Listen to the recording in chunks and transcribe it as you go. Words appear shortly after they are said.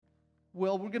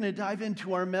Well, we're going to dive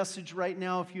into our message right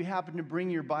now. If you happen to bring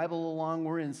your Bible along,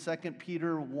 we're in 2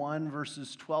 Peter 1,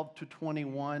 verses 12 to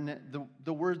 21.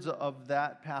 The words of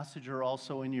that passage are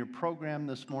also in your program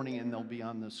this morning, and they'll be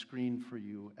on the screen for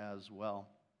you as well.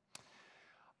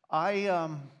 I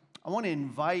want to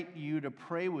invite you to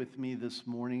pray with me this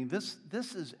morning. This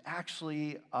is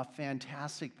actually a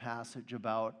fantastic passage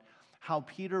about how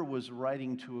Peter was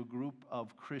writing to a group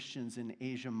of Christians in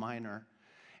Asia Minor.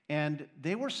 And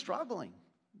they were struggling.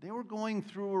 They were going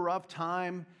through a rough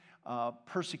time,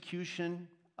 persecution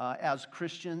as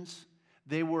Christians.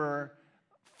 They were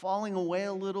falling away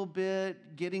a little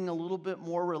bit, getting a little bit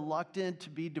more reluctant to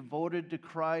be devoted to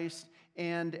Christ.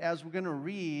 And as we're going to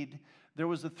read, there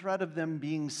was a threat of them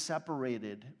being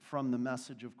separated from the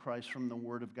message of Christ, from the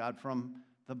Word of God, from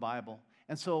the Bible.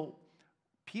 And so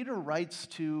Peter writes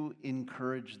to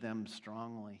encourage them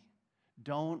strongly.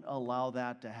 Don't allow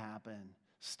that to happen.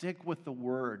 Stick with the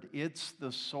Word. It's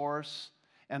the source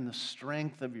and the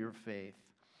strength of your faith.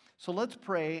 So let's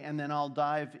pray, and then I'll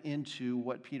dive into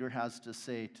what Peter has to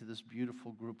say to this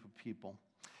beautiful group of people.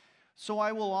 So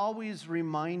I will always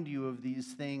remind you of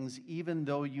these things, even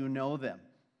though you know them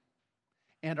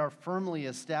and are firmly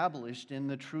established in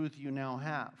the truth you now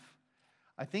have.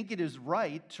 I think it is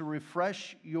right to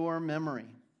refresh your memory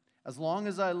as long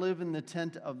as I live in the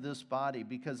tent of this body,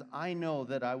 because I know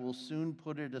that I will soon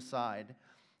put it aside,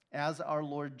 as our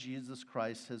Lord Jesus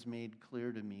Christ has made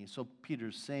clear to me. So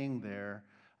Peter's saying there,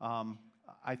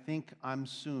 I think I'm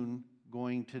soon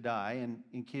going to die. And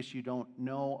in case you don't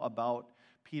know about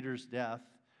Peter's death,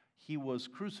 he was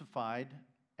crucified,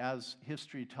 as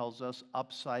history tells us,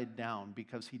 upside down,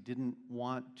 because he didn't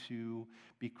want to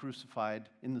be crucified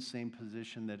in the same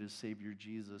position that his Savior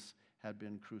Jesus had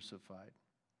been crucified.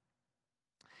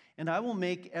 And I will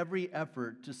make every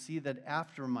effort to see that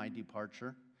after my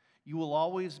departure, you will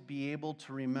always be able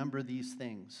to remember these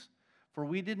things. For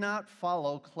we did not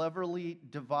follow cleverly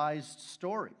devised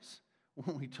stories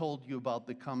when we told you about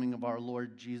the coming of our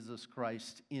Lord Jesus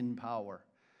Christ in power,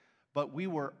 but we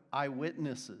were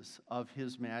eyewitnesses of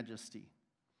his majesty.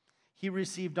 He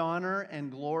received honor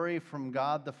and glory from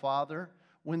God the Father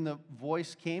when the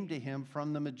voice came to him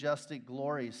from the majestic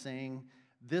glory, saying,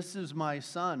 "This is my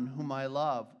Son whom I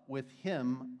love. With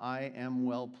him I am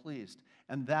well pleased."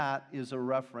 And that is a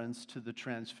reference to the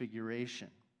transfiguration.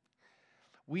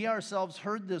 We ourselves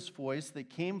heard this voice that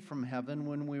came from heaven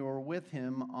when we were with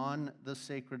him on the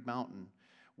sacred mountain.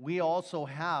 We also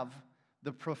have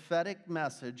the prophetic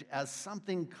message as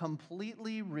something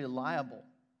completely reliable,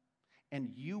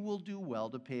 and you will do well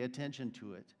to pay attention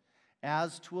to it,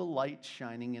 as to a light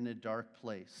shining in a dark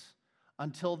place,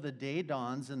 until the day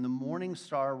dawns and the morning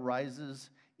star rises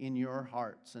in your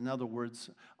hearts. In other words,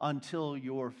 until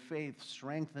your faith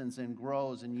strengthens and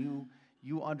grows and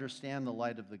you understand the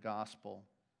light of the gospel.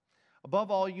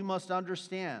 Above all, you must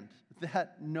understand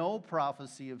that no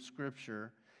prophecy of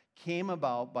Scripture came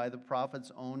about by the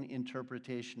prophet's own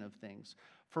interpretation of things.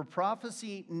 For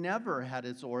prophecy never had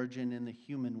its origin in the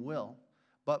human will,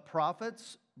 but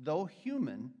prophets, though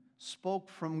human, spoke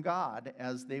from God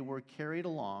as they were carried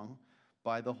along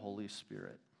by the Holy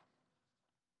Spirit.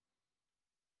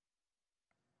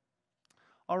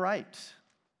 All right.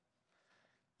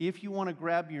 If you want to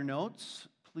grab your notes,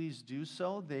 please do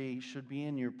so. They should be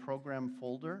in your program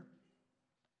folder.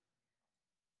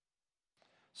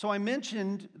 So I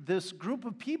mentioned this group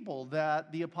of people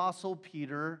that the Apostle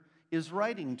Peter is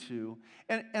writing to.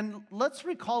 And let's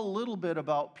recall a little bit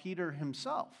about Peter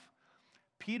himself.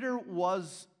 Peter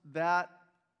was that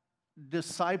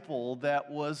disciple that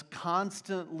was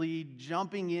constantly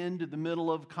jumping into the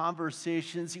middle of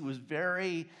conversations. He was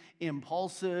very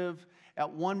impulsive.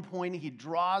 At one point, he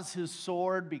draws his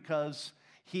sword because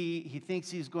he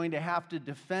thinks he's going to have to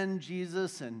defend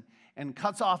Jesus and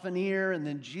cuts off an ear, and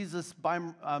then Jesus, by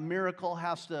a miracle,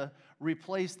 has to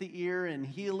replace the ear and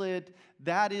heal it.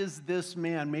 That is this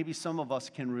man. Maybe some of us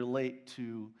can relate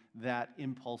to that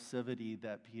impulsivity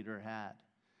that Peter had.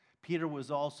 Peter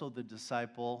was also the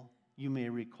disciple, you may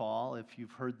recall, if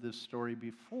you've heard this story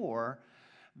before,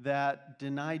 that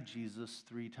denied Jesus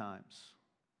 3 times.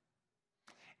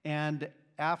 And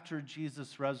after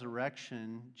Jesus'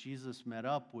 resurrection, Jesus met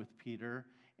up with Peter,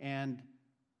 and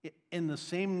in the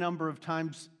same number of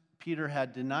times Peter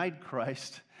had denied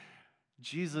Christ,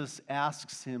 Jesus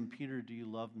asks him, "Peter, do you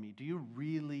love me? Do you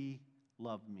really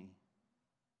love me?"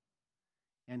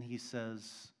 And he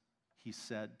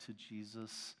said to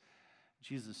Jesus,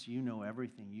 "Jesus, you know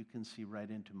everything. You can see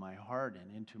right into my heart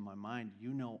and into my mind.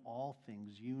 You know all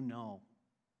things. You know,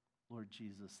 Lord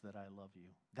Jesus, that I love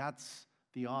you." That's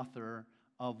the author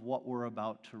of what we're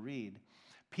about to read.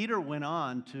 Peter went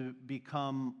on to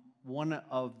become one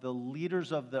of the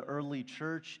leaders of the early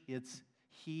church. It's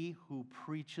he who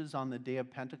preaches on the day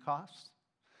of Pentecost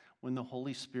when the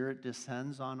Holy Spirit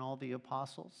descends on all the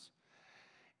apostles.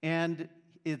 And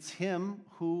it's him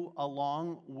who,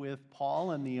 along with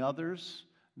Paul and the others,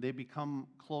 they become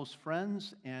close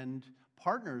friends and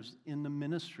partners in the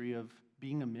ministry of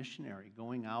being a missionary,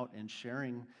 going out and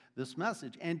sharing this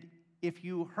message. And if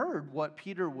you heard what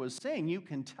Peter was saying, you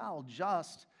can tell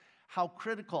just how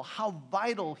critical, how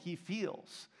vital he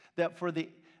feels that for the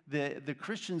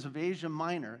Christians of Asia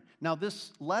Minor. Now,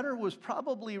 this letter was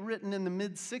probably written in the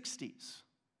mid-60s,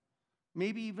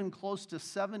 maybe even close to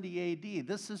 70 AD.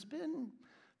 This has been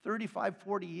 35,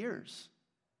 40 years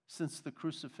since the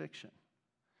crucifixion.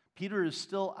 Peter is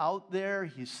still out there.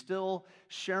 He's still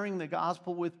sharing the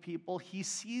gospel with people. He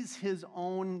sees his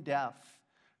own death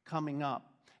coming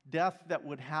up, death that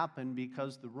would happen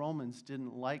because the Romans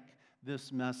didn't like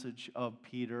this message of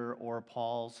Peter or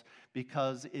Paul's,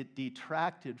 because it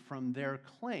detracted from their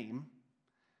claim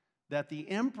that the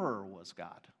emperor was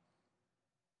God.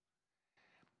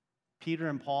 Peter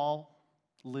and Paul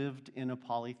lived in a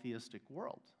polytheistic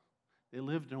world. They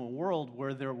lived in a world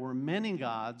where there were many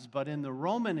gods, but in the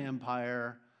Roman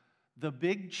Empire, the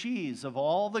big cheese of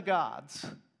all the gods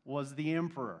was the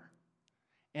emperor.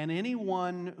 And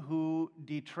anyone who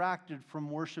detracted from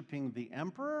worshiping the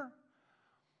emperor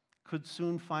could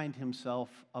soon find himself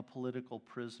a political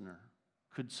prisoner,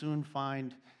 could soon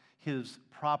find his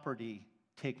property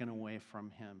taken away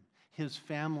from him, his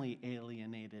family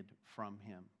alienated from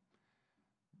him.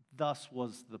 Thus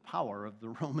was the power of the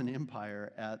Roman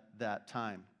Empire at that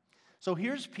time. So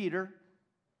here's Peter,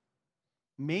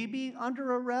 maybe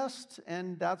under arrest,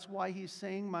 and that's why he's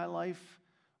saying my life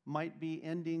might be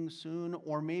ending soon,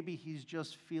 or maybe he's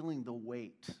just feeling the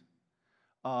weight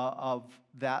of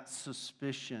that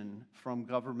suspicion from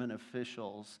government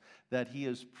officials that he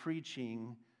is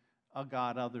preaching a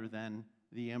God other than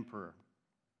the emperor.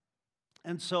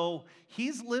 And so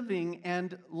he's living,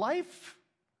 and life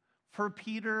for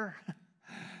Peter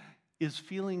is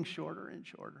feeling shorter and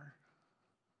shorter.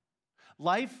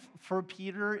 Life for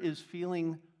Peter is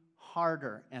feeling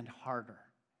harder and harder.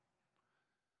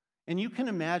 And you can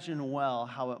imagine well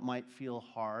how it might feel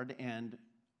hard and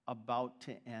about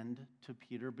to end to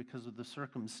Peter because of the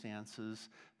circumstances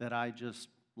that I just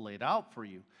laid out for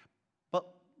you. But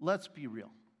let's be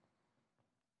real.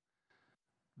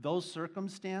 Those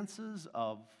circumstances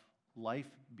of life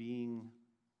being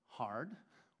hard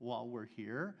while we're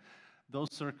here, those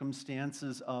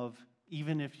circumstances of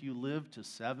even if you live to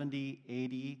 70,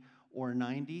 80, or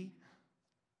 90,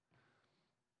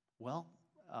 well,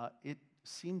 it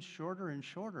seems shorter and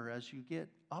shorter as you get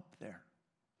up there.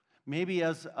 Maybe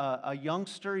as a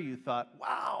youngster, you thought,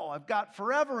 wow, I've got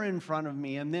forever in front of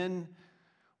me. And then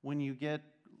when you get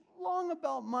long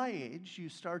about my age, you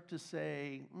start to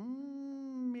say,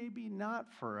 maybe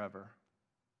not forever.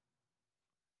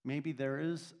 Maybe there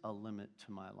is a limit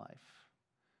to my life.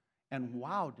 And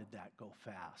wow, did that go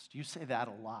fast? You say that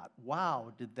a lot.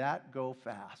 Wow, did that go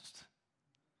fast?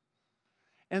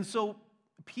 And so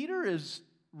Peter is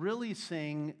really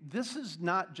saying this is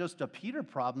not just a Peter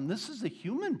problem, this is a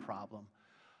human problem.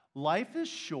 Life is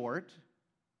short,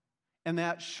 and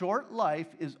that short life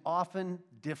is often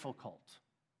difficult.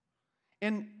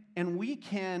 And we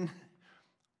can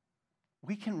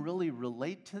really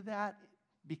relate to that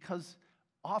because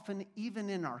often, even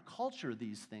in our culture,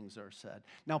 these things are said.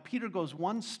 Now, Peter goes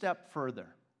one step further.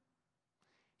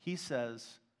 He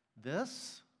says,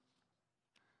 this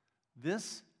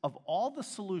of all the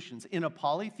solutions, in a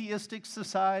polytheistic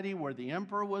society where the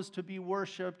emperor was to be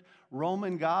worshipped,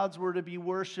 Roman gods were to be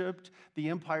worshipped, the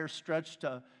empire stretched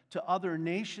to other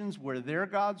nations where their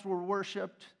gods were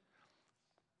worshipped,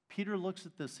 Peter looks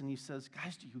at this and he says,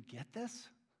 guys, do you get this?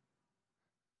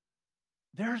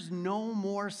 There's no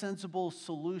more sensible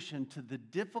solution to the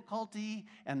difficulty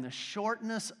and the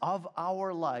shortness of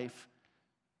our life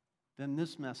than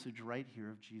this message right here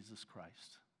of Jesus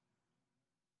Christ.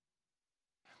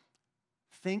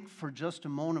 Think for just a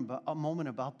moment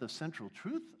about the central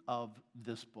truth of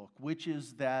this book, which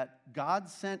is that God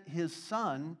sent his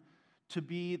Son to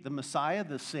be the Messiah,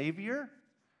 the Savior,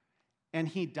 and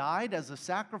he died as a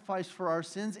sacrifice for our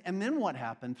sins. And then what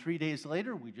happened? 3 days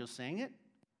later, we just sang it.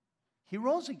 He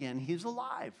rose again. He's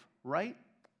alive, right?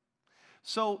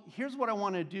 So here's what I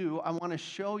want to do. I want to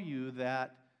show you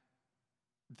that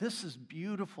this is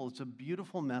beautiful. It's a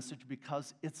beautiful message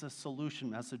because it's a solution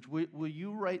message. Will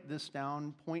you write this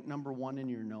down, point number 1 in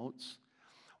your notes?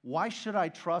 Why should I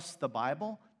trust the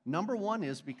Bible? Number 1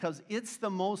 is because it's the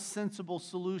most sensible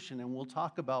solution, and we'll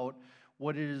talk about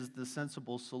what it is the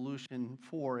sensible solution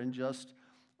for in just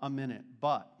a minute.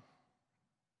 But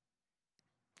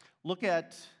Look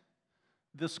at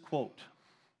this quote.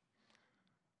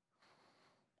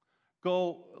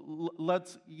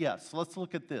 Let's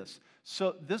look at this.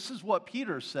 So this is what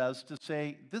Peter says to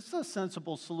say, this is a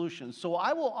sensible solution. So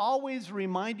I will always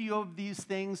remind you of these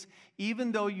things,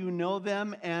 even though you know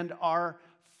them and are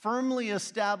firmly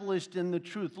established in the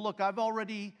truth. Look, I've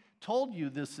already told you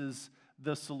this is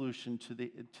the solution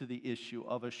to the issue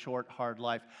of a short, hard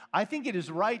life. I think it is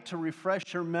right to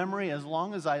refresh your memory as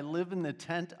long as I live in the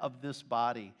tent of this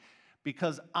body,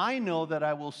 because I know that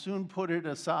I will soon put it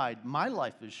aside. My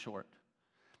life is short,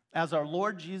 as our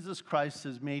Lord Jesus Christ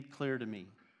has made clear to me.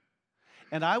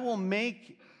 And I will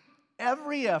make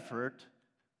every effort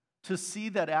to see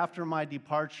that after my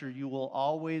departure, you will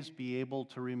always be able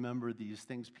to remember these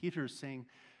things. Peter's saying,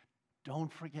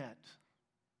 don't forget.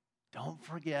 Don't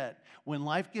forget. When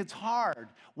life gets hard,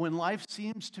 when life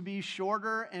seems to be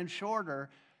shorter and shorter,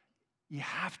 you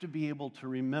have to be able to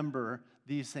remember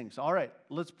these things. All right,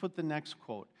 let's put the next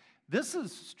quote. This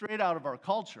is straight out of our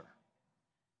culture.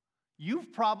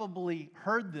 You've probably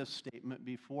heard this statement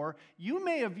before. You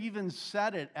may have even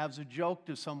said it as a joke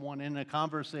to someone in a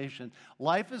conversation.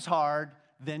 Life is hard,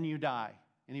 then you die.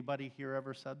 Anybody here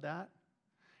ever said that?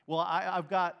 Well, I've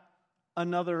got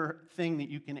another thing that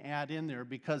you can add in there,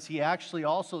 because he actually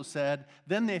also said,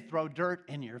 then they throw dirt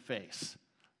in your face.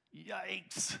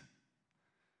 Yikes.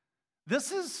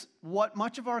 This is what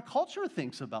much of our culture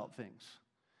thinks about things.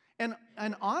 And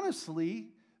honestly,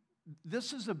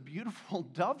 this is a beautiful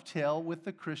dovetail with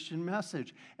the Christian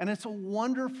message. And it's a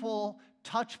wonderful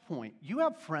touch point. You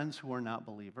have friends who are not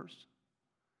believers.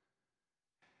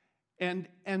 And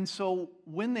so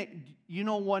when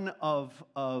one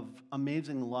of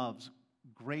Amazing Love's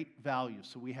great values.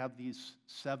 So we have these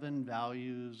 7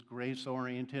 values,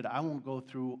 grace-oriented. I won't go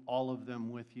through all of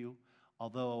them with you,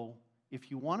 although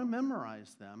if you want to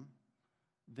memorize them,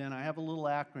 then I have a little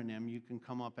acronym. You can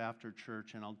come up after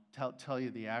church, and I'll tell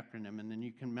you the acronym, and then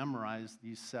you can memorize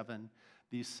these seven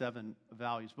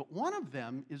values. But one of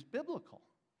them is biblical.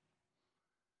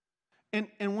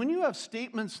 And when you have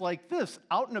statements like this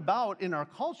out and about in our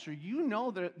culture, you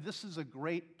know that this is a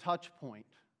great touch point.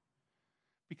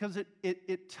 Because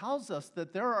it tells us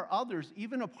that there are others,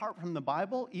 even apart from the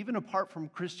Bible, even apart from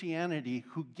Christianity,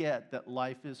 who get that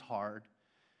life is hard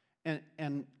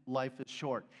and life is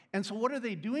short. And so what are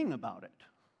they doing about it?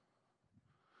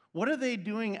 What are they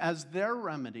doing as their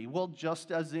remedy? Well,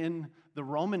 just as in the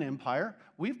Roman Empire,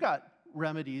 we've got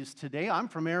remedies today. I'm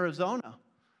from Arizona.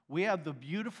 We have the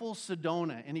beautiful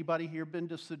Sedona. Anybody here been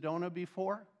to Sedona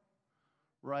before?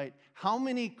 Right. How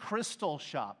many crystal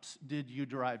shops did you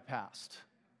drive past?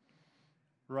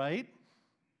 Right?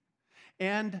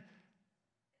 And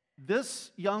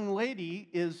this young lady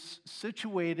is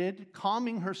situated,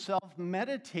 calming herself,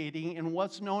 meditating in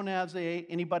what's known as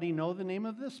anybody know the name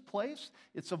of this place?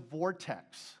 It's a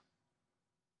vortex.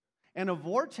 And a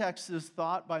vortex is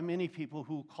thought by many people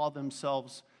who call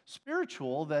themselves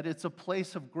spiritual that it's a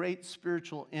place of great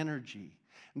spiritual energy.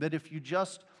 And that if you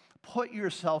just put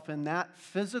yourself in that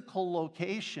physical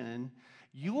location,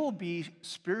 you will be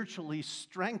spiritually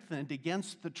strengthened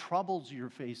against the troubles you're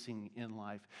facing in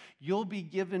life. You'll be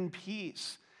given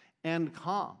peace and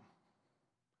calm.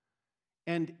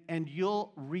 And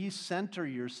you'll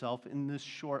recenter yourself in this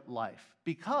short life.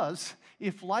 Because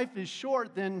if life is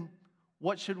short, then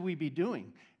what should we be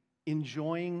doing?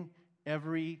 Enjoying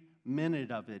every minute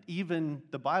of it. Even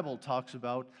the Bible talks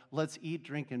about, let's eat,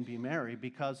 drink, and be merry,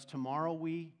 because tomorrow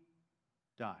we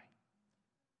die.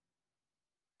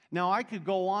 Now, I could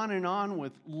go on and on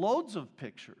with loads of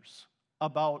pictures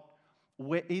about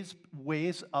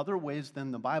other ways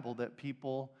than the Bible that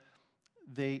people,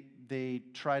 they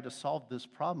try to solve this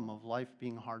problem of life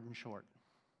being hard and short.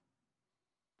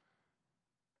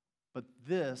 But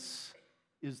this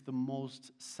is the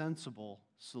most sensible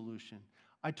solution.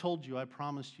 I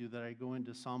promised you that I go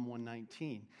into Psalm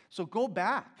 119. So go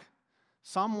back.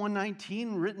 Psalm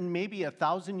 119, written maybe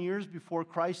 1,000 years before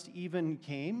Christ even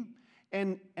came.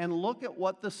 And look at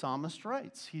what the psalmist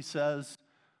writes. He says,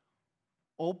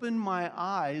 open my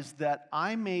eyes that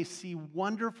I may see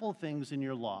wonderful things in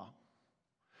your law.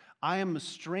 I am a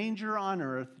stranger on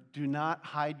earth. Do not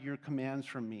hide your commands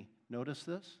from me. Notice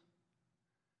this.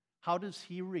 How does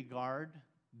he regard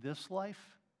this life?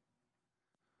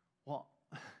 Well,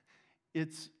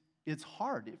 it's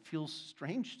hard. It feels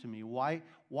strange to me. Why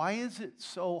is it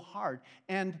so hard?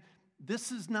 And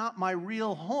this is not my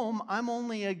real home. I'm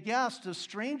only a guest, a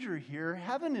stranger here.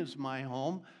 Heaven is my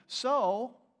home.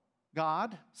 So,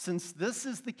 God, since this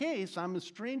is the case, I'm a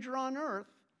stranger on earth,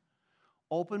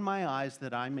 open my eyes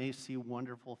that I may see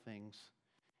wonderful things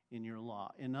in your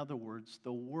law. In other words,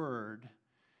 the Word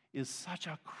is such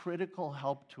a critical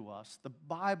help to us. The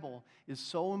Bible is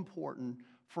so important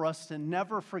for us to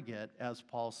never forget, as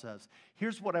Paul says.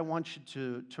 Here's what I want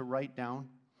you to write down.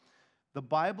 The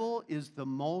Bible is the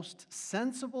most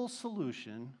sensible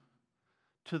solution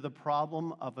to the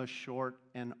problem of a short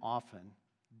and often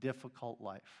difficult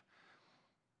life.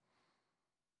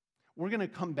 We're going to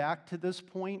come back to this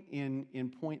point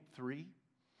in point 3.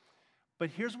 But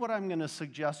here's what I'm going to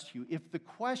suggest to you. If the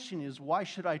question is, why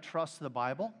should I trust the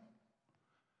Bible?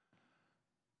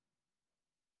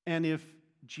 And if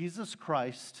Jesus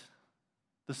Christ,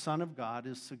 the Son of God,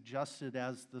 is suggested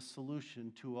as the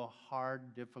solution to a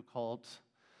hard, difficult,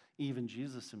 even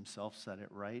Jesus himself said it,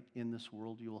 right? In this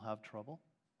world you will have trouble.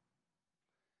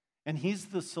 And he's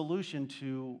the solution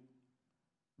to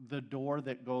the door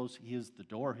that goes, he is the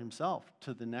door himself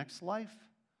to the next life.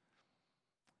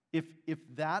 If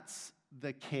that's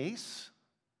the case,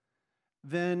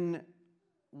 then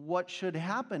what should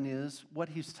happen is what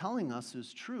he's telling us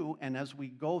is true. And as we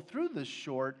go through this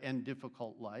short and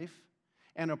difficult life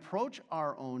and approach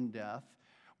our own death,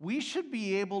 we should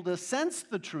be able to sense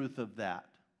the truth of that.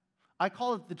 I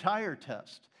call it the tire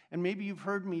test. And maybe you've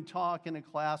heard me talk in a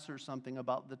class or something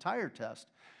about the tire test.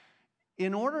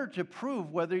 In order to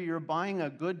prove whether you're buying a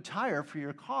good tire for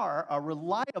your car, a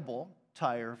reliable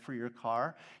tire for your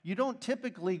car, you don't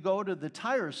typically go to the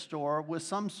tire store with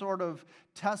some sort of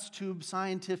test tube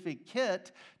scientific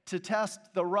kit to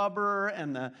test the rubber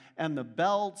and the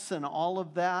belts and all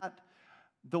of that.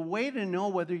 The way to know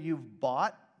whether you've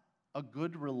bought a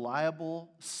good,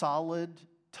 reliable, solid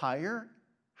tire,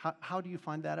 how do you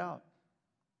find that out?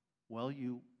 Well,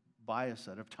 you buy a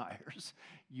set of tires,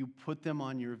 you put them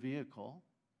on your vehicle,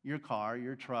 your car,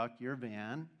 your truck, your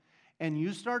van, and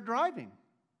you start driving.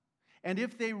 And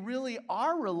if they really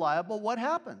are reliable, what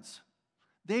happens?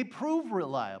 They prove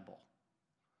reliable.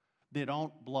 They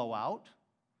don't blow out.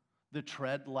 The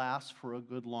tread lasts for a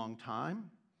good long time.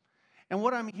 And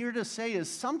what I'm here to say is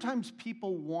sometimes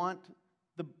people want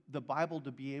the Bible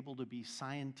to be able to be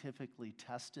scientifically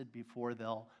tested before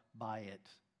they'll buy it.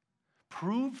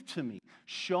 Prove to me,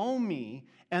 show me,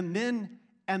 and then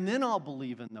I'll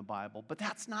believe in the Bible. But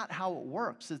that's not how it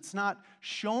works. It's not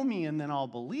show me and then I'll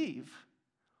believe.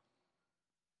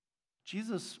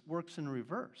 Jesus works in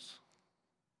reverse.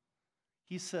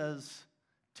 He says,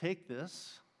 take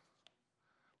this,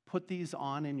 put these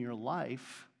on in your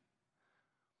life,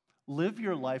 live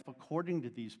your life according to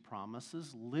these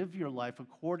promises, live your life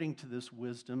according to this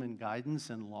wisdom and guidance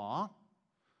and law.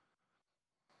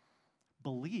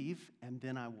 Believe, and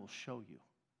then I will show you.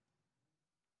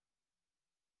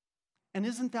 And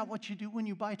isn't that what you do when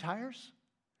you buy tires?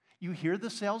 You hear the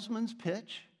salesman's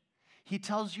pitch. He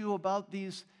tells you about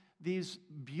these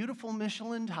beautiful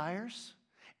Michelin tires,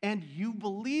 and you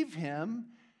believe him,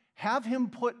 have him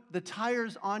put the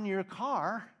tires on your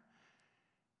car,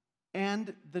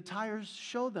 and the tires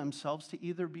show themselves to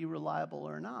either be reliable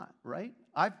or not, right?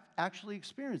 I've actually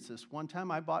experienced this. One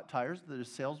time I bought tires that a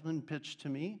salesman pitched to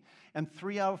me, and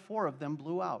 3 out of 4 of them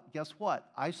blew out. Guess what?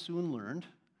 I soon learned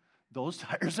those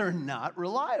tires are not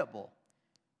reliable.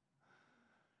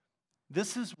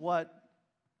 This is what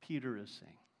Peter is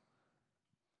saying.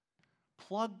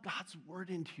 Plug God's word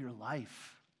into your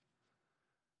life.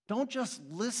 Don't just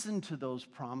listen to those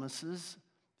promises.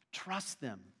 Trust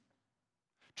them.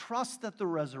 Trust that the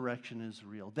resurrection is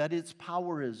real, that its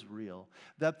power is real,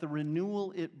 that the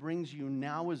renewal it brings you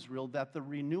now is real, that the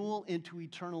renewal into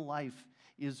eternal life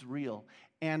is real,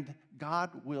 and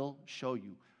God will show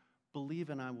you. Believe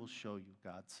and I will show you,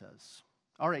 God says.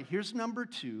 All right, here's number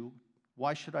 2.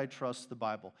 Why should I trust the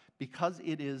Bible? Because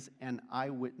it is an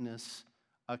eyewitness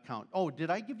account. Oh, did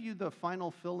I give you the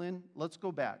final fill-in? Let's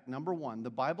go back. Number 1,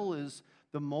 the Bible is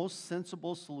the most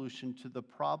sensible solution to the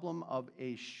problem of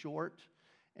a short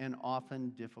and often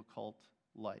difficult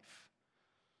life.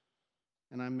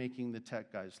 And I'm making the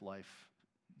tech guy's life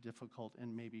difficult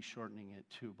and maybe shortening it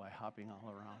too by hopping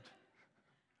all around.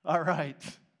 All right.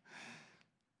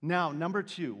 Now, number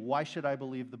 2, why should I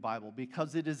believe the Bible?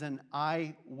 Because it is an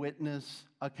eyewitness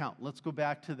account. Let's go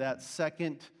back to that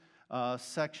second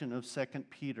section of 2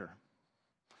 Peter.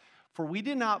 For we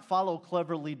did not follow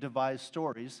cleverly devised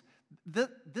stories.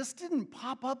 This didn't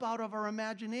pop up out of our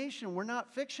imagination. We're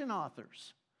not fiction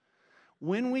authors.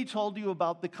 When we told you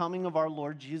about the coming of our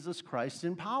Lord Jesus Christ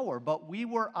in power, but we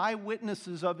were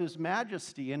eyewitnesses of his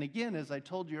majesty. And again, as I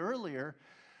told you earlier,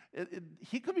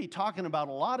 he could be talking about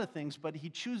a lot of things, but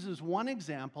he chooses one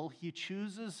example. He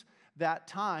chooses that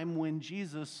time when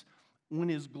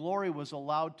his glory was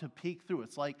allowed to peek through.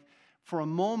 It's like for a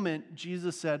moment,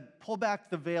 Jesus said, pull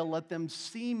back the veil, let them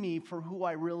see me for who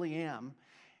I really am.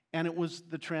 And it was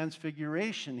the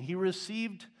transfiguration. He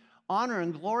received honor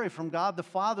and glory from God the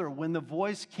Father when the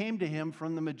voice came to him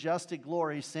from the majestic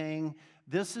glory saying,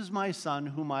 "This is my Son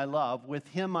whom I love. With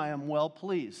him I am well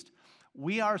pleased."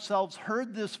 We ourselves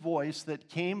heard this voice that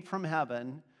came from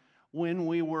heaven when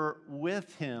we were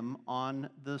with him on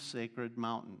the sacred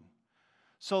mountain.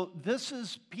 So this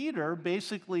is Peter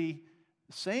basically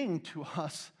saying to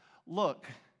us, look,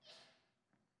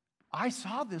 I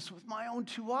saw this with my own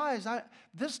two eyes.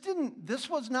 This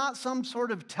was not some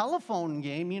sort of telephone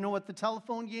game. You know what the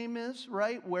telephone game is,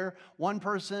 right? Where one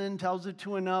person tells it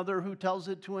to another, who tells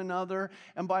it to another,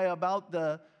 and by about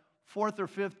the fourth or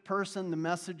fifth person, the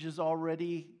message is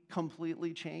already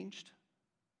completely changed.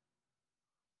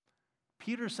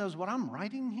 Peter says, what I'm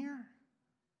writing here,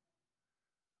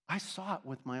 I saw it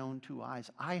with my own two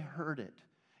eyes. I heard it.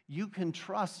 You can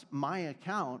trust my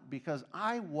account because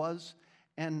I was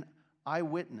an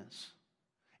eyewitness.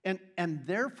 And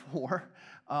therefore,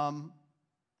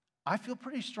 I feel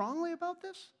pretty strongly about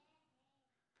this.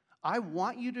 I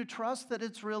want you to trust that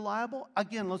it's reliable.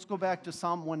 Again, let's go back to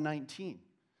Psalm 119.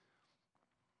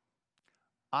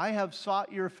 I have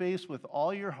sought your face with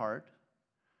all your heart.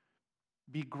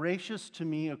 Be gracious to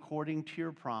me according to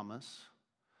your promise.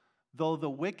 Though the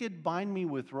wicked bind me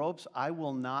with ropes, I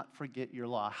will not forget your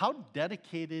law. How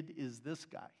dedicated is this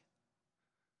guy?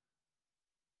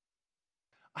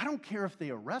 I don't care if they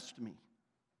arrest me.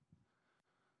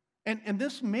 And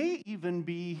this may even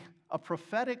be a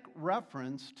prophetic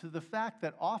reference to the fact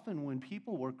that often when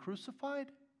people were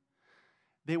crucified,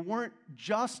 they weren't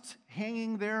just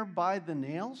hanging there by the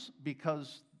nails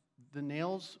because the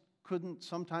nails couldn't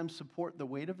sometimes support the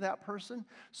weight of that person.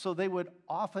 So they would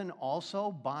often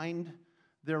also bind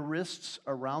their wrists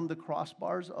around the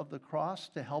crossbars of the cross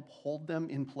to help hold them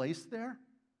in place there.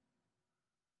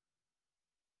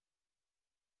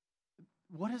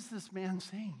 What is this man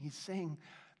saying? He's saying,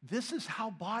 this is how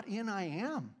bought in I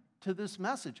am to this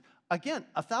message. Again,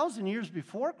 1,000 years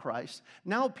before Christ,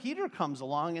 now Peter comes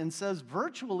along and says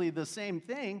virtually the same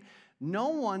thing. No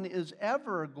one is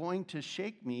ever going to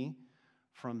shake me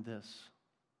from this.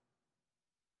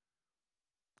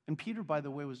 And Peter, by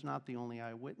the way, was not the only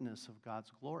eyewitness of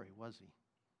God's glory, was he?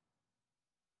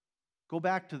 Go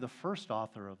back to the first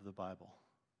author of the Bible.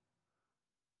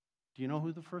 Do you know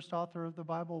who the first author of the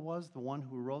Bible was? The one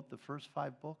who wrote the first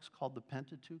 5 books called the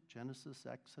Pentateuch, Genesis,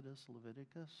 Exodus,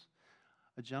 Leviticus?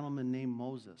 A gentleman named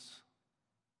Moses.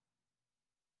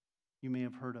 You may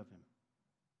have heard of him.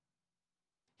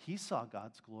 He saw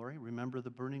God's glory. Remember the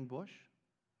burning bush?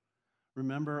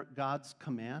 Remember God's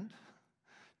command?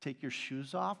 Take your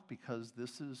shoes off because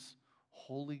this is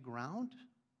holy ground.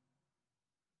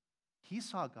 He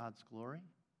saw God's glory.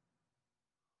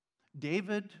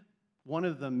 David, one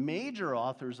of the major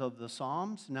authors of the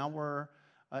Psalms, now we're,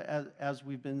 as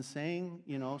we've been saying,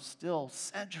 still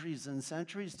centuries and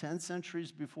centuries, 10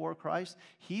 centuries before Christ,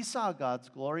 he saw God's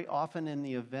glory often in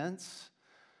the events.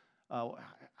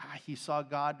 He saw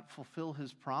God fulfill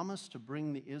his promise to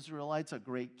bring the Israelites a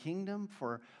great kingdom.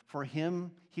 For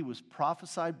him, he was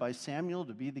prophesied by Samuel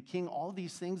to be the king. All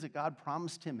these things that God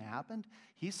promised him happened.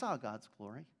 He saw God's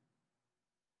glory.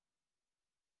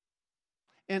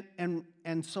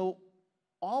 And so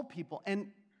all people,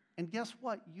 and guess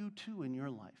what? You too in your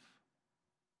life.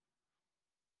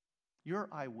 You're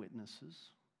eyewitnesses.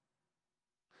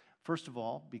 First of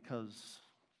all, because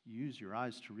you use your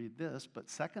eyes to read this, but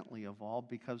secondly of all,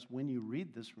 because when you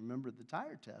read this, remember the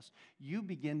tire test, you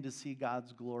begin to see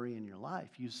God's glory in your life.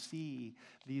 You see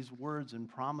these words and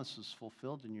promises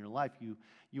fulfilled in your life.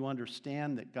 You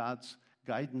understand that God's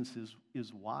guidance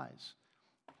is wise.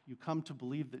 You come to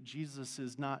believe that Jesus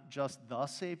is not just the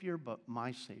Savior, but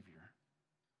my Savior.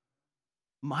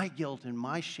 My guilt and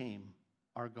my shame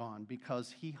are gone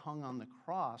because he hung on the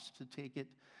cross to take it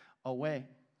away.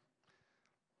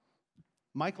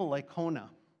 Michael Licona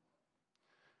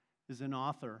is an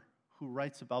author who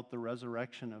writes about the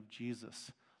resurrection of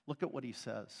Jesus. Look at what he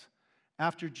says.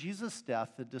 After Jesus'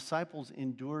 death, the disciples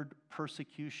endured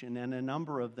persecution, and a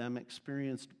number of them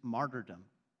experienced martyrdom.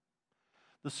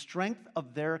 The strength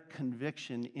of their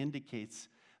conviction indicates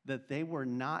that they were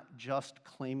not just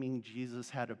claiming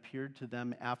Jesus had appeared to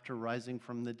them after rising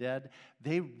from the dead.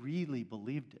 They really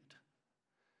believed it.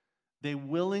 They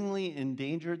willingly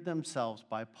endangered themselves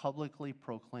by publicly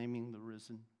proclaiming the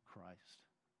risen Christ.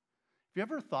 Have you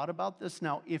ever thought about this?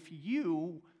 Now, if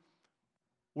you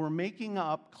were making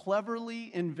up cleverly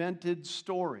invented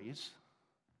stories,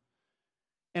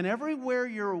 and everywhere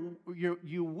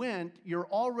you went, your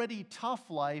already tough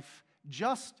life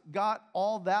just got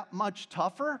all that much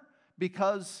tougher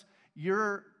because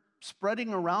you're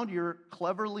spreading around your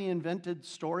cleverly invented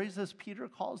stories, as Peter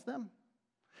calls them.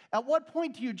 At what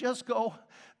point do you just go,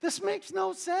 this makes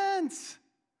no sense?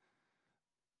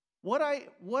 What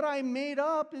I made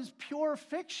up is pure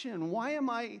fiction. Why am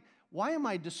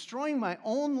I destroying my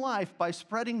own life by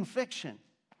spreading fiction?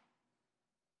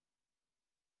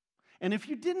 And if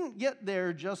you didn't get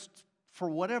there just for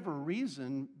whatever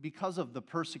reason, because of the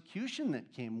persecution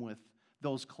that came with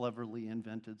those cleverly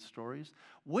invented stories,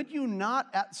 would you not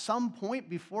at some point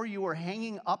before you were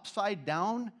hanging upside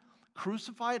down,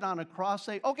 crucified on a cross,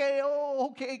 say,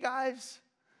 okay, guys,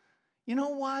 you know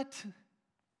what?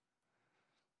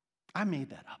 I made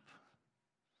that up.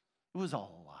 It was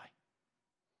all a lie.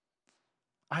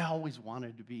 I always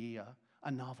wanted to be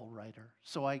a novel writer,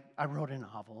 so I wrote a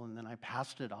novel and then I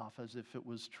passed it off as if it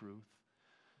was truth.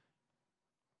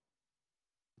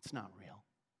 It's not real.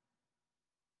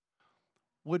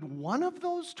 Would one of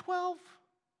those 12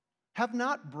 have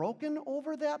not broken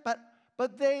over that?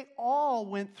 But they all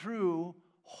went through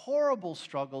horrible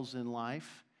struggles in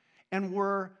life and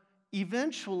were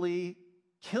eventually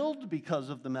killed because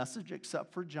of the message,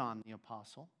 except for John the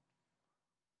Apostle.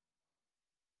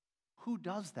 Who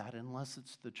does that unless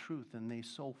it's the truth and they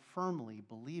so firmly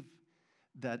believe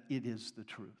that it is the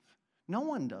truth? No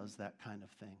one does that kind of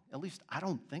thing. At least I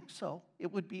don't think so.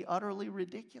 It would be utterly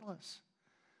ridiculous.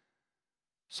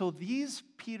 So these,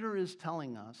 Peter is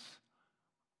telling us,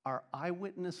 are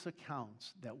eyewitness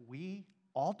accounts that we,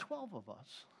 all 12 of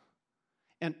us,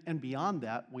 and beyond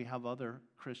that, we have other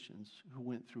Christians who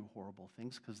went through horrible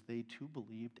things because they too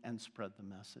believed and spread the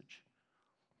message.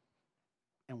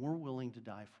 And we're willing to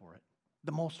die for it.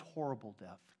 The most horrible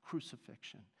death,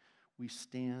 crucifixion. We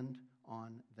stand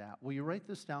on that. Will you write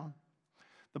this down?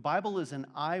 The Bible is an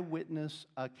eyewitness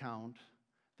account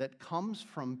that comes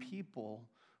from people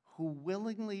who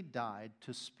willingly died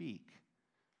to speak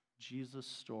Jesus'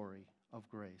 story of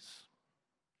grace.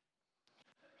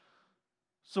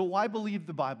 So why believe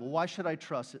the Bible? Why should I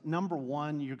trust it? Number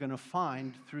one, you're going to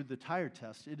find through the tire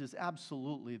test, it is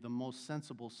absolutely the most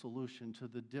sensible solution to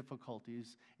the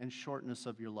difficulties and shortness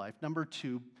of your life. Number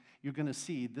two, you're going to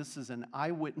see this is an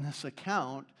eyewitness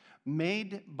account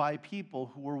made by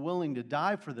people who were willing to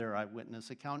die for their eyewitness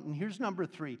account. And here's number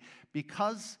three,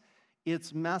 because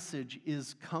its message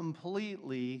is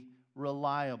completely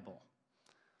reliable.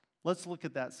 Let's look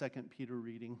at that 2 Peter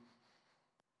reading.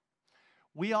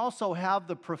 We also have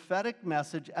the prophetic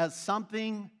message as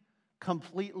something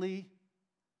completely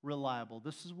reliable.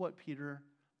 This is what Peter,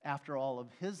 after all of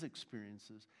his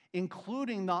experiences,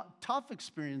 including the tough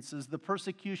experiences, the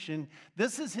persecution,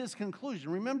 this is his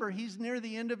conclusion. Remember, he's near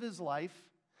the end of his life.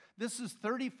 This is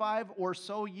 35 or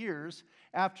so years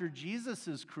after Jesus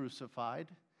is crucified,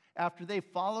 after they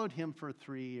followed him for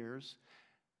 3 years.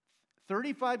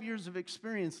 35 years of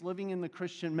experience living in the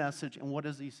Christian message, and what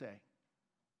does he say?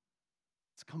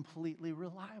 It's completely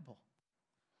reliable.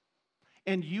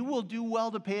 And you will do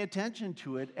well to pay attention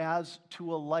to it as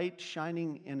to a light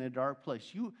shining in a dark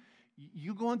place.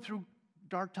 You going through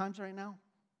dark times right now?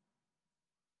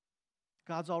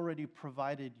 God's already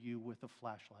provided you with a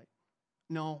flashlight.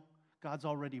 No, God's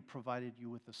already provided you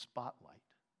with a spotlight.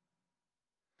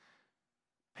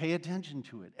 Pay attention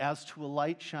to it as to a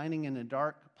light shining in a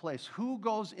dark place. Who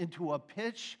goes into a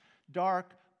pitch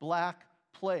dark black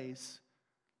place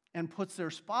and puts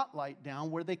their spotlight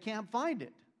down where they can't find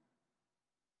it?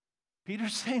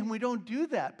 Peter's saying we don't do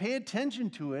that. Pay attention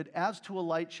to it as to a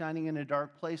light shining in a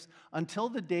dark place until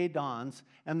the day dawns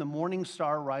and the morning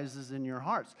star rises in your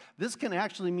hearts. This can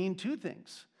actually mean two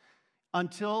things.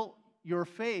 Until your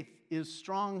faith is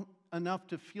strong enough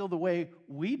to feel the way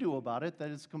we do about it,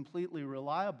 that it's completely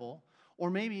reliable, or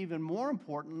maybe even more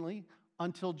importantly,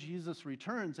 until Jesus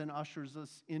returns and ushers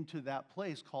us into that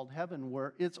place called heaven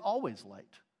where it's always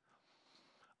light.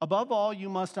 Above all, you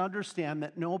must understand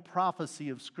that no prophecy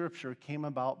of Scripture came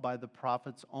about by the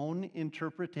prophet's own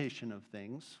interpretation of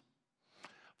things,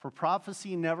 for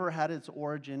prophecy never had its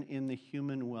origin in the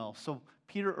human will. So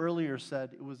Peter earlier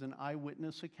said it was an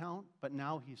eyewitness account, but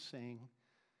now he's saying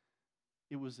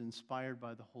it was inspired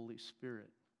by the Holy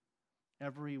Spirit.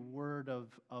 Every word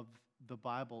of the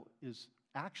Bible is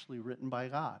actually written by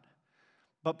God.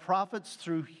 But prophets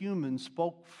through humans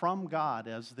spoke from God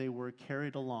as they were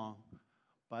carried along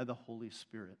by the Holy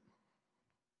Spirit.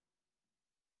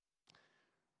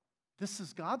 This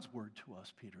is God's word to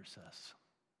us, Peter says.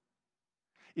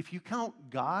 If you count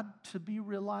God to be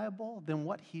reliable, then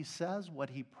what he says, what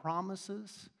he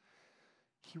promises,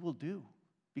 he will do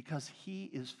because he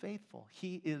is faithful.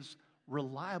 He is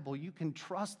reliable. You can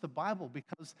trust the Bible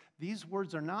because these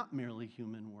words are not merely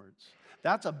human words.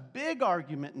 That's a big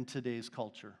argument in today's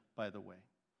culture, by the way.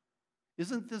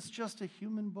 Isn't this just a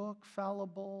human book,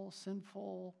 fallible,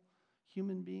 sinful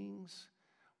human beings?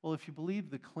 Well, if you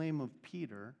believe the claim of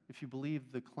Peter, if you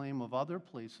believe the claim of other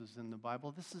places in the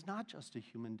Bible, this is not just a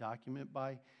human document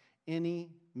by any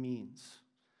means.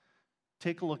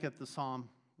 Take a look at the psalm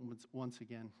once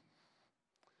again.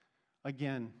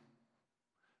 Again,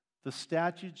 the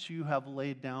statutes you have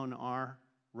laid down are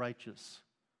righteous.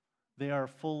 They are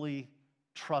fully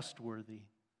trustworthy.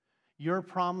 Your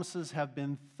promises have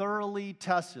been thoroughly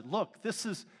tested. Look, this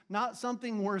is not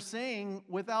something we're saying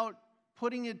without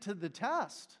putting it to the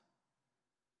test.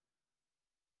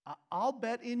 I'll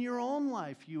bet in your own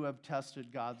life you have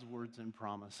tested God's words and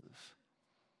promises.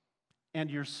 And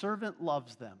your servant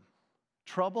loves them.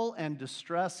 Trouble and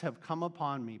distress have come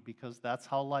upon me, because that's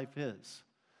how life is.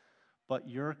 But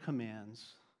your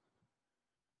commands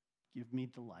give me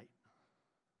delight.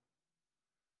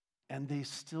 And they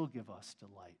still give us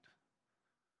delight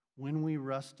when we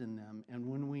rest in them and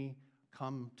when we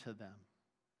come to them.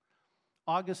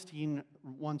 Augustine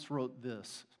once wrote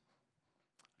this: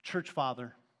 Church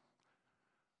Father,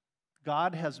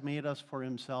 God has made us for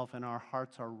himself, and our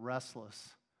hearts are restless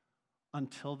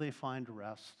until they find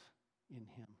rest in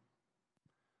him.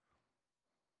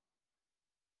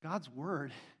 God's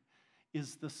word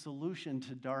is the solution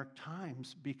to dark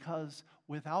times, because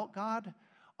without God,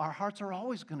 our hearts are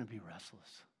always going to be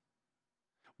restless.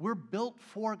 We're built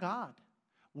for God.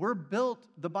 We're built,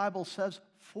 the Bible says,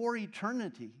 for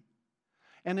eternity.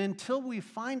 And until we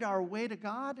find our way to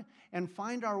God and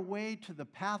find our way to the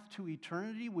path to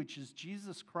eternity, which is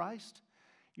Jesus Christ,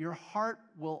 your heart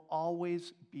will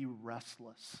always be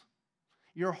restless.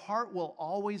 Your heart will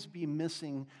always be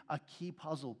missing a key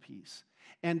puzzle piece.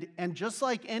 And just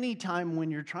like any time when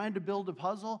you're trying to build a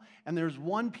puzzle and there's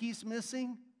one piece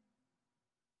missing,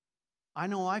 I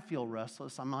know I feel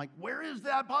restless. I'm like, where is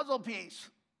that puzzle piece?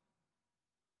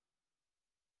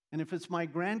 And if it's my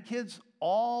grandkids,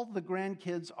 all the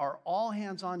grandkids are all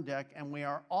hands on deck, and we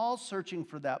are all searching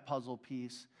for that puzzle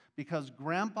piece, because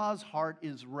Grandpa's heart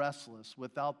is restless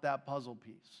without that puzzle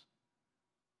piece.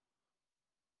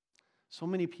 So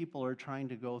many people are trying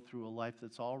to go through a life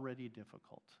that's already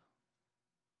difficult,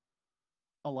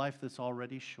 a life that's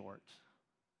already short,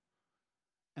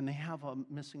 and they have a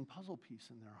missing puzzle piece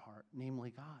in their heart,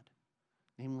 namely God,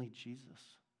 namely Jesus.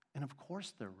 And of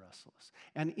course they're restless.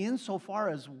 And insofar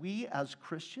as we as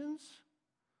Christians,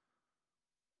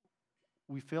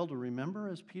 we fail to remember,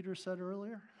 as Peter said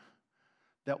earlier,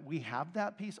 that we have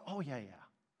that piece. Oh, yeah.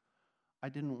 I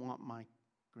didn't want my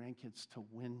grandkids to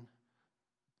win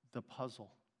the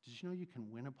puzzle. Did you know you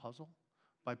can win a puzzle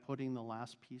by putting the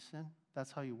last piece in?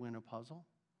 That's how you win a puzzle.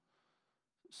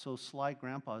 So sly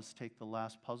grandpas take the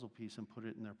last puzzle piece and put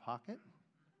it in their pocket.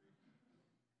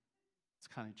 It's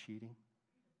kind of cheating.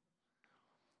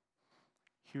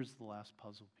 Here's the last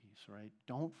puzzle piece, right?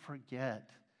 Don't forget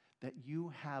that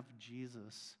you have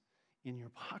Jesus in your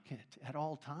pocket at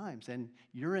all times, and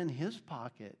you're in his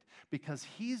pocket because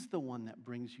he's the one that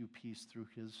brings you peace through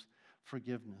his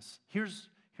forgiveness. Here's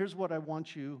what I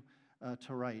want you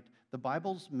to write. The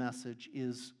Bible's message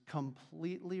is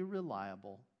completely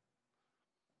reliable,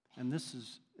 and this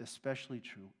is especially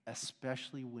true,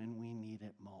 especially when we need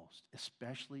it most,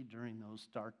 especially during those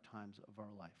dark times of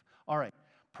our life. All right.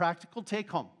 Practical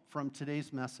take home from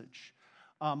today's message.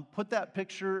 Put that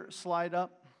picture slide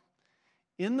up.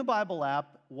 In the Bible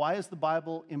app, Why is the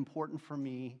Bible Important for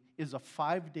Me? Is a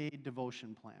 5-day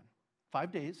devotion plan.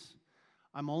 5 days.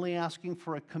 I'm only asking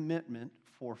for a commitment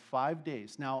for 5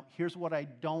 days. Now, here's what I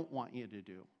don't want you to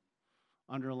do.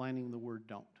 Underlining the word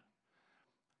don't.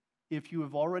 If you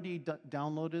have already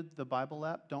downloaded the Bible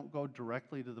app, don't go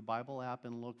directly to the Bible app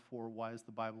and look for Why is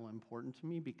the Bible Important to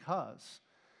Me? Because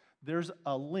there's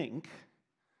a link.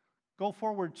 Go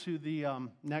forward to the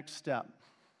next step.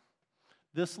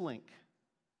 This link.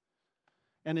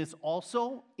 And it's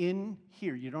also in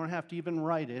here. You don't have to even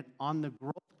write it. On the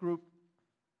growth group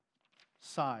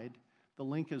side, the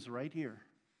link is right here.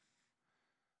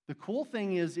 The cool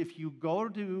thing is, if you go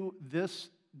to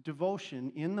this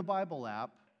devotion in the Bible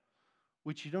app,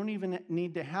 which you don't even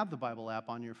need to have the Bible app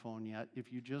on your phone yet,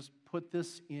 if you just put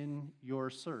this in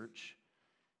your search,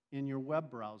 in your web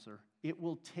browser, it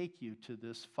will take you to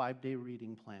this 5-day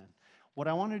reading plan. What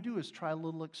I want to do is try a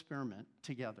little experiment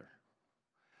together.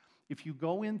 If you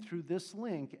go in through this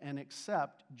link and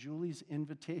accept Julie's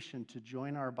invitation to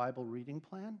join our Bible reading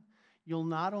plan, you'll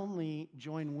not only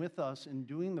join with us in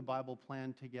doing the Bible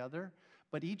plan together,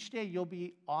 but each day you'll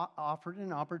be offered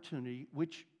an opportunity,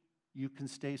 which you can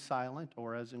stay silent,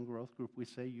 or as in growth group we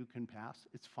say, you can pass.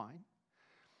 It's fine.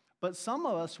 But some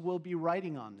of us will be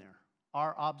writing on there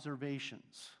our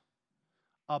observations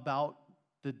about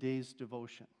the day's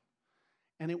devotion.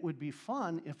 And it would be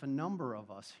fun if a number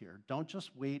of us here, don't just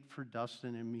wait for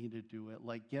Dustin and me to do it.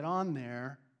 Like, get on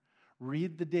there,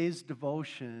 read the day's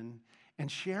devotion, and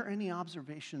share any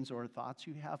observations or thoughts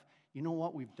you have. You know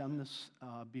what? We've done this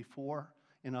before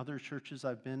in other churches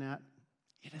I've been at.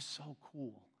 It is so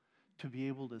cool to be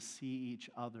able to see each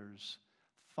other's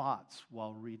thoughts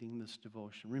while reading this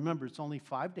devotion. Remember, it's only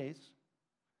 5 days.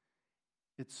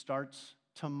 It starts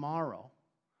tomorrow.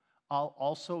 I'll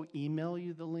also email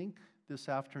you the link this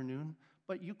afternoon,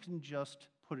 but you can just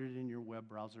put it in your web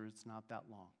browser. It's not that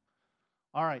long.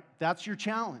 All right, that's your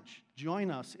challenge.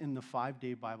 Join us in the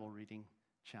 5-day Bible reading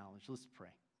challenge. Let's pray.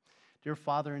 Dear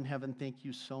Father in heaven, thank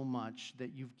you so much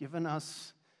that you've given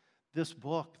us this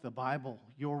book, the Bible,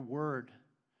 your word.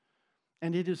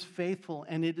 And it is faithful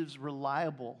and it is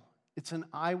reliable. It's an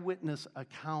eyewitness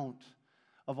account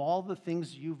of all the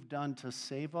things you've done to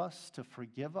save us, to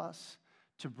forgive us,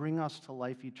 to bring us to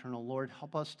life eternal. Lord,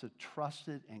 help us to trust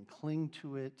it and cling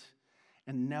to it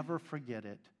and never forget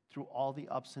it through all the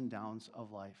ups and downs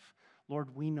of life.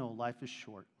 Lord, we know life is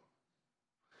short.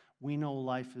 We know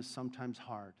life is sometimes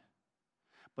hard.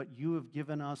 But you have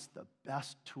given us the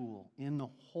best tool in the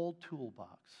whole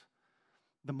toolbox,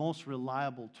 the most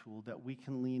reliable tool that we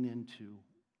can lean into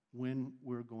when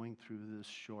we're going through this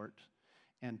short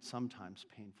and sometimes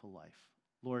painful life.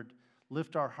 Lord,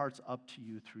 lift our hearts up to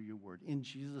you through your word. In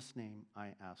Jesus' name I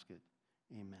ask it.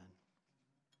 Amen.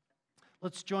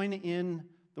 Let's join in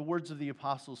the words of the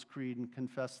Apostles' Creed and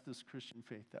confess this Christian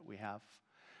faith that we have.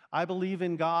 I believe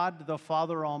in God, the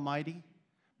Father Almighty,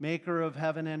 maker of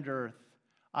heaven and earth.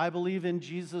 I believe in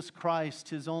Jesus Christ,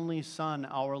 his only Son,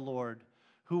 our Lord,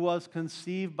 who was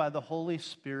conceived by the Holy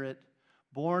Spirit,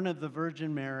 born of the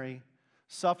Virgin Mary,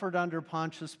 suffered under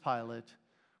Pontius Pilate,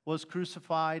 was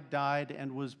crucified, died,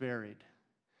 and was buried.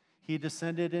 He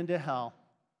descended into hell.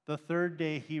 The third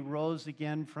day he rose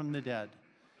again from the dead.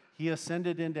 He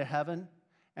ascended into heaven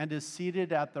and is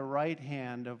seated at the right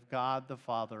hand of God the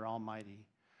Father Almighty.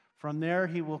 From there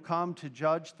he will come to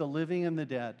judge the living and the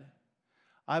dead.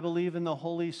 I believe in the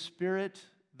Holy Spirit,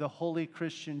 the holy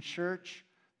Christian church,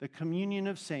 the communion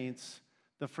of saints,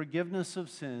 the forgiveness of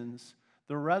sins,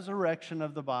 the resurrection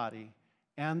of the body,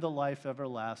 and the life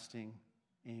everlasting.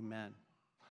 Amen.